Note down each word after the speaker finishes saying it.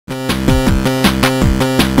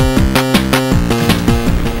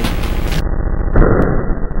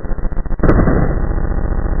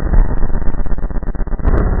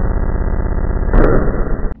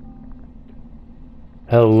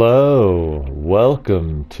Hello,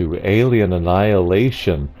 welcome to Alien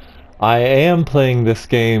Annihilation. I am playing this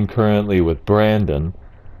game currently with Brandon,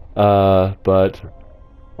 but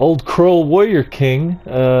old Kroll Warrior King,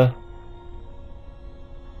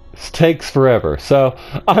 takes forever. So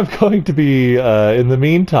I'm going to be, in the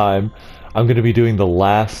meantime, I'm going to be doing the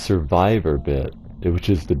last Survivor bit, which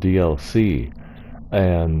is the DLC.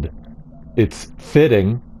 And it's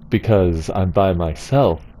fitting because I'm by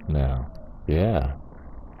myself now. Yeah.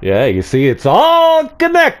 Yeah, you see, it's all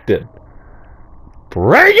connected.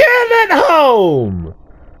 Bring it home.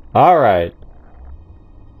 All right.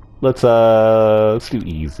 Let's do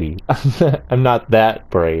easy. I'm not that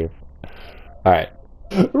brave. All right.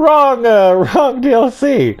 Wrong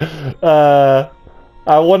DLC.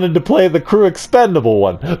 I wanted to play the Crew Expendable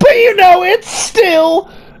one, but you know, it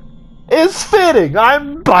still is fitting.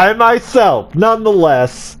 I'm by myself,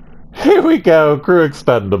 nonetheless. Here we go, Crew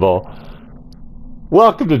Expendable.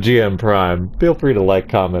 Welcome to GMPrime. Feel free to like,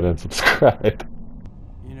 comment, and subscribe.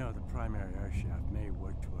 You know, the primary airshaft may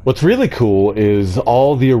work to us. What's really cool is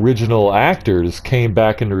all the original actors came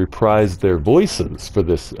back and reprised their voices for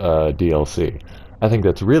this DLC. I think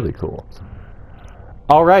that's really cool.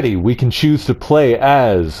 Alrighty, we can choose to play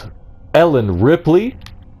as Ellen Ripley,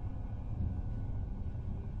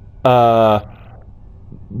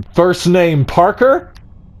 first name Parker,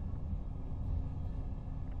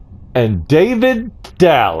 and David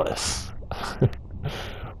Dallas.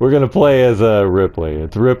 We're gonna play as Ripley.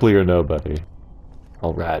 It's Ripley or nobody.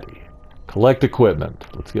 Alrighty. Collect equipment.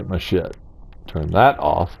 Let's get my shit. Turn that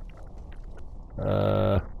off.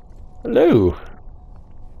 Hello.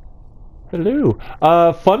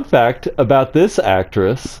 Hello. Fun fact about this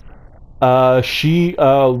actress. She,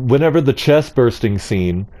 whenever the chest bursting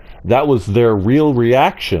scene, that was their real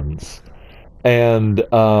reactions. And,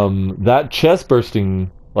 that chest bursting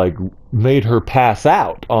like made her pass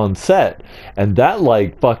out on set, and that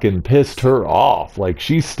like fucking pissed her off. Like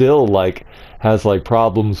she still like has like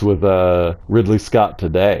problems with Ridley Scott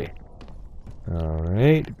today. All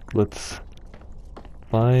right, let's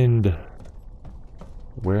find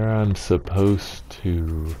where I'm supposed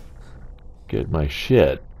to get my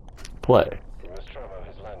shit. Play. Nostromo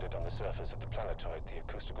has landed on the surface of the planetoid the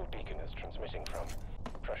acoustical beacon is transmitting from.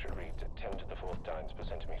 Pressure reads at 10 to the 4th times per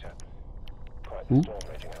centimeter. Quite the storm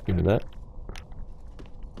raging out Give me there.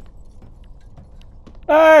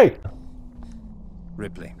 that. Hey!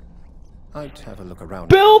 Ripley, I'd have a look around.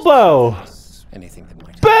 Bilbo! Anything that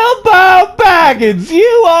might. Bilbo Baggins!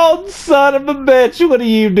 You old son of a bitch! What are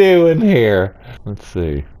you doing here? Let's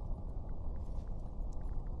see.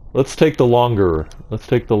 Let's take the longer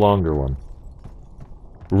one.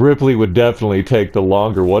 Ripley would definitely take the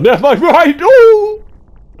longer one. Am I right? Ooh!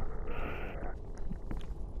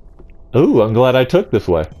 Ooh, I'm glad I took this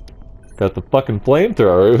way. Got the fucking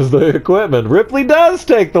flamethrower. It was the equipment. Ripley does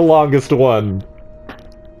take the longest one.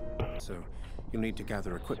 So, you'll need to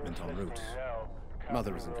gather equipment en route.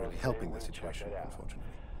 Mother isn't really helping the situation, unfortunately.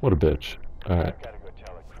 What a bitch. Alright.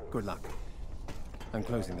 Good luck. I'm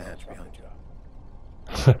closing the hatch behind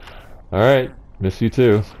you. Alright. Miss you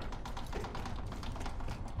too.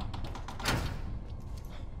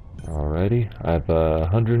 Alrighty. I have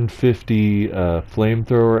 150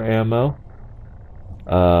 flamethrower ammo.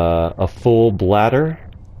 A full bladder.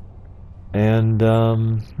 And,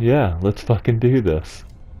 yeah, let's fucking do this.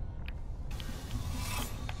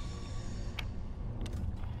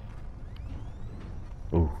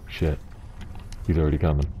 Oh, shit. He's already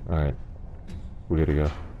coming. Alright. We gotta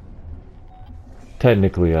go.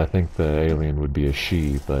 Technically, I think the alien would be a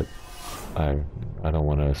she, but I don't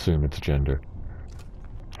want to assume its gender.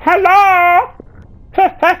 Hello!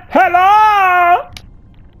 Hello!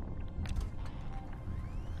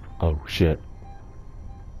 Oh, shit.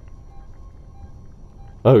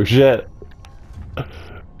 Oh, shit.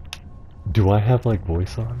 Do I have, like,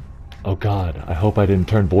 voice on? Oh, God. I hope I didn't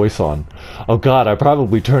turn voice on. Oh, God. I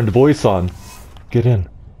probably turned voice on. Get in.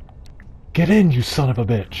 Get in, you son of a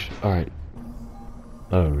bitch. Alright.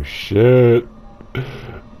 Oh, shit.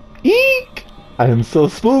 Eek! I am so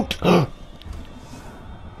spooked.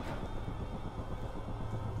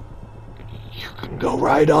 You can go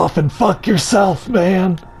right off and fuck yourself,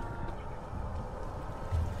 man.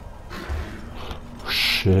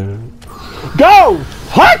 Shit. Go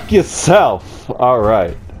fuck yourself!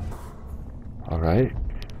 Alright. Alright.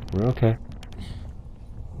 We're okay.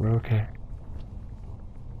 We're okay.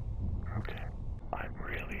 We're okay. I'm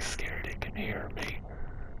really scared it can hear me.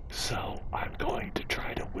 So I'm going to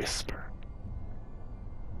try to whisper.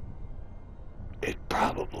 It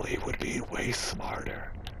probably would be way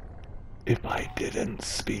smarter if I didn't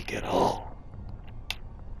speak at all.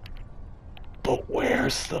 But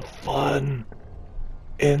where's the fun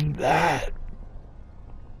in that?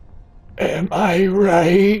 Am I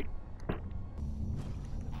right?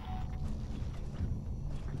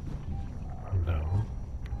 Hello?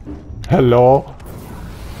 Hello?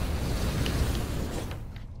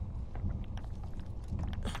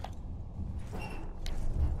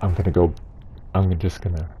 I'm just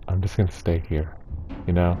gonna stay here.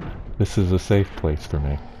 You know, this is a safe place for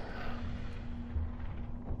me.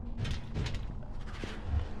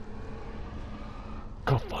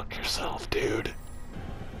 Go fuck yourself, dude.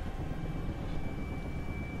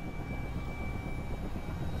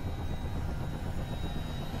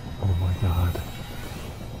 Oh my god.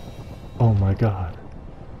 Oh my god.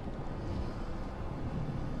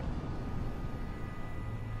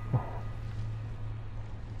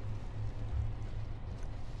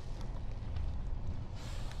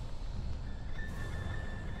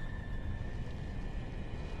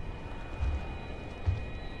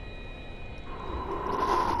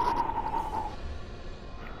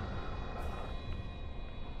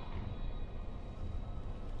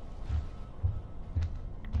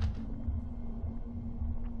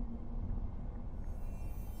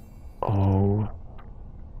 Oh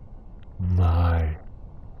my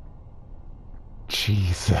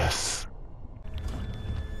Jesus.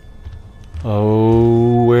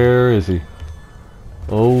 Oh, where is he?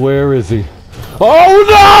 Oh, where is he?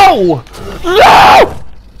 Oh no! No!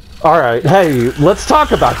 Alright, hey, let's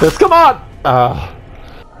talk about this. Come on!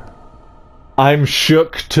 I'm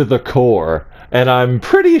shook to the core, and I'm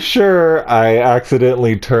pretty sure I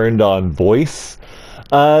accidentally turned on voice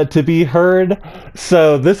to be heard,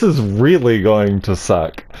 so this is really going to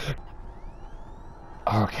suck.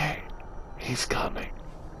 Okay, he's coming,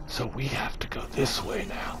 so we have to go this way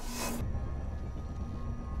now.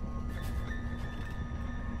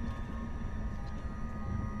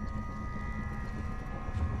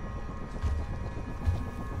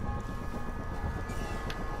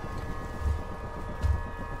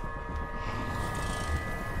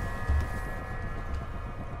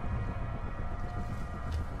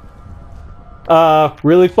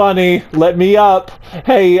 Really funny. Let me up.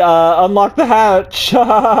 Hey, unlock the hatch.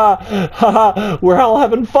 We're all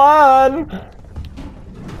having fun.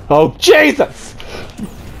 Oh, Jesus!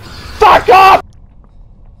 Fuck off!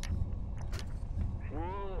 Roll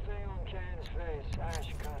the thing on Kane's face.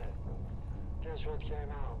 Ash cut it. Guess what came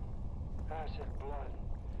out? Acid blood.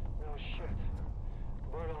 No shit.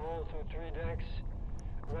 Burned a hole through 3 decks.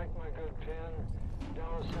 Wrecked my good pin.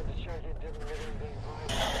 Dallas said to check it, didn't get anything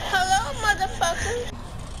right. Hello, motherfucker.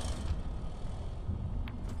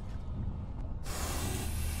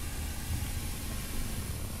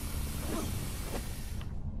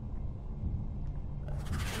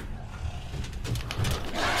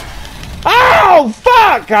 Oh,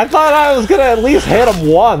 fuck! I thought I was gonna at least hit him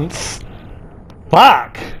once.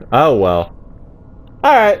 Fuck! Oh, well.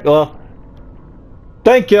 Alright, well.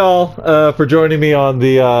 Thank y'all for joining me on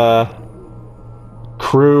the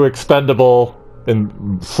crew expendable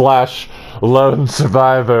slash lone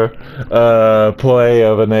survivor play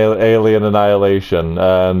of an Alien Annihilation.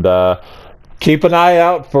 And keep an eye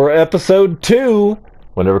out for episode 2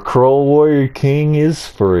 whenever Kroll Warrior King is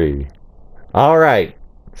free. Alright.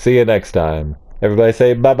 See you next time. Everybody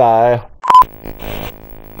say bye-bye.